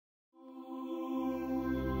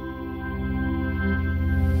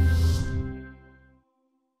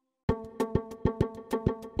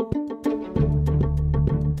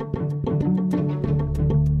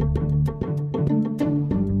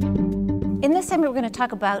this segment, we're going to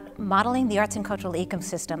talk about modeling the arts and cultural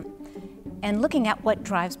ecosystem and looking at what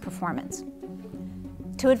drives performance.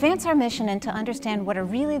 To advance our mission and to understand what are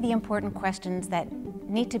really the important questions that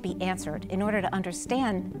need to be answered in order to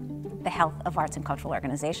understand the health of arts and cultural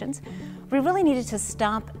organizations, we really needed to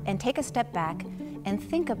stop and take a step back and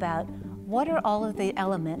think about what are all of the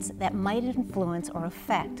elements that might influence or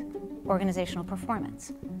affect organizational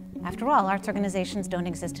performance. After all, arts organizations don't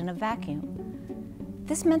exist in a vacuum.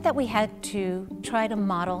 This meant that we had to try to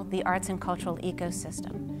model the arts and cultural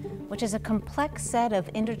ecosystem, which is a complex set of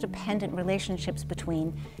interdependent relationships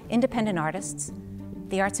between independent artists,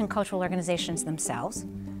 the arts and cultural organizations themselves,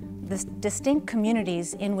 the distinct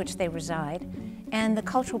communities in which they reside, and the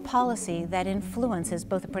cultural policy that influences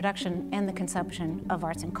both the production and the consumption of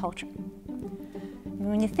arts and culture.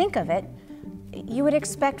 When you think of it, you would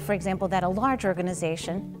expect, for example, that a large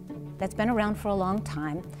organization that's been around for a long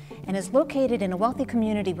time and is located in a wealthy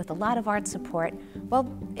community with a lot of art support,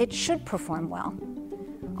 well, it should perform well.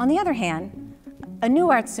 On the other hand, a new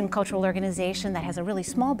arts and cultural organization that has a really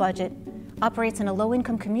small budget, operates in a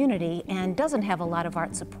low-income community, and doesn't have a lot of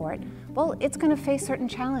art support, well, it's going to face certain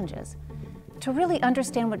challenges. To really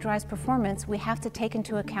understand what drives performance, we have to take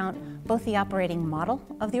into account both the operating model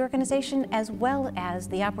of the organization as well as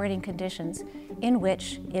the operating conditions in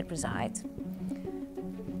which it resides.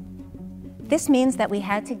 This means that we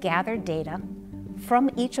had to gather data from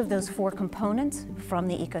each of those four components from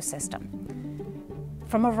the ecosystem,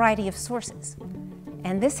 from a variety of sources.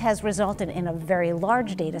 And this has resulted in a very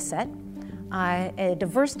large data set, a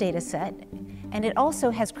diverse data set, and it also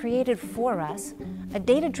has created for us a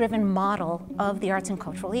data-driven model of the arts and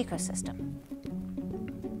cultural ecosystem.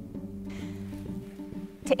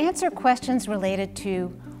 To answer questions related to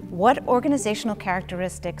what organizational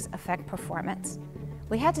characteristics affect performance,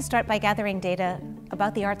 we had to start by gathering data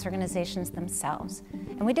about the arts organizations themselves.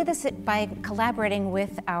 And we did this by collaborating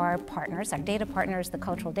with our partners, our data partners, the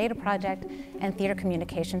Cultural Data Project and Theater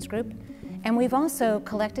Communications Group. And we've also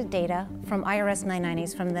collected data from IRS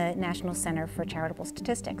 990s from the National Center for Charitable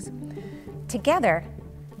Statistics. Together,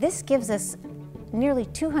 this gives us nearly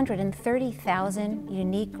 230,000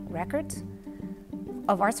 unique records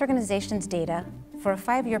of arts organizations' data for a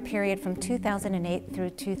 5-year period from 2008 through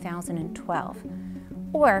 2012.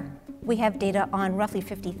 Or we have data on roughly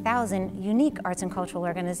 50,000 unique arts and cultural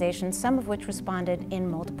organizations, some of which responded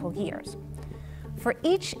in multiple years. For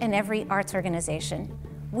each and every arts organization,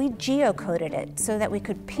 we geocoded it so that we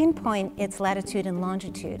could pinpoint its latitude and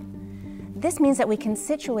longitude. This means that we can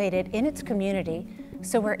situate it in its community,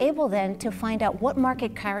 so we're able then to find out what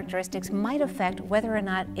market characteristics might affect whether or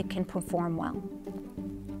not it can perform well.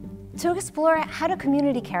 To explore how do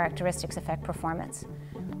community characteristics affect performance,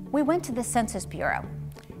 we went to the Census Bureau.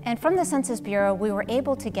 And from the Census Bureau, we were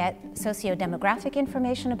able to get socio-demographic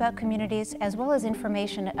information about communities, as well as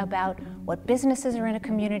information about what businesses are in a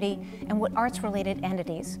community and what arts-related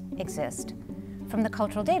entities exist. From the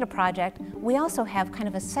Cultural Data Project, we also have kind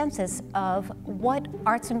of a census of what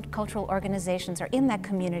arts and cultural organizations are in that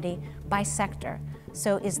community by sector.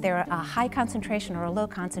 So is there a high concentration or a low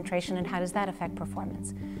concentration, and how does that affect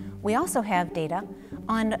performance? We also have data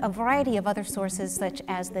on a variety of other sources, such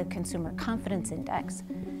as the Consumer Confidence Index.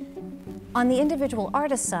 On the individual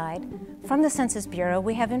artist side, from the Census Bureau,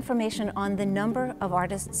 we have information on the number of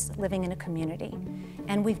artists living in a community,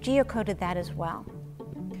 and we've geocoded that as well.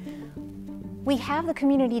 We have the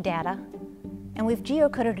community data, and we've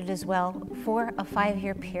geocoded it as well for a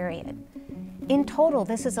 5-year period. In total,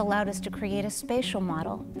 this has allowed us to create a spatial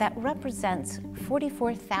model that represents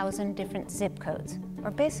 44,000 different zip codes,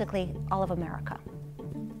 or basically all of America.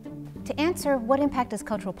 To answer what impact does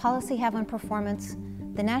cultural policy have on performance,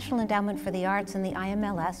 the National Endowment for the Arts and the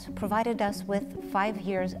IMLS provided us with 5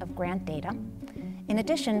 years of grant data. In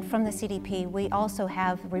addition, from the CDP, we also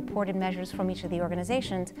have reported measures from each of the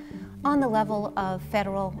organizations on the level of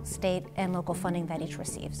federal, state, and local funding that each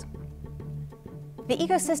receives. The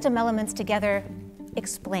ecosystem elements together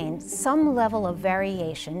explain some level of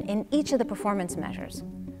variation in each of the performance measures.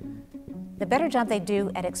 The better job they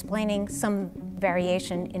do at explaining some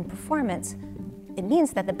variation in performance, it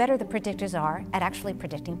means that the better the predictors are at actually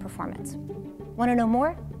predicting performance. Want to know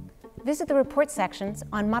more? Visit the report sections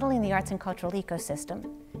on modeling the arts and cultural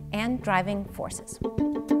ecosystem and driving forces.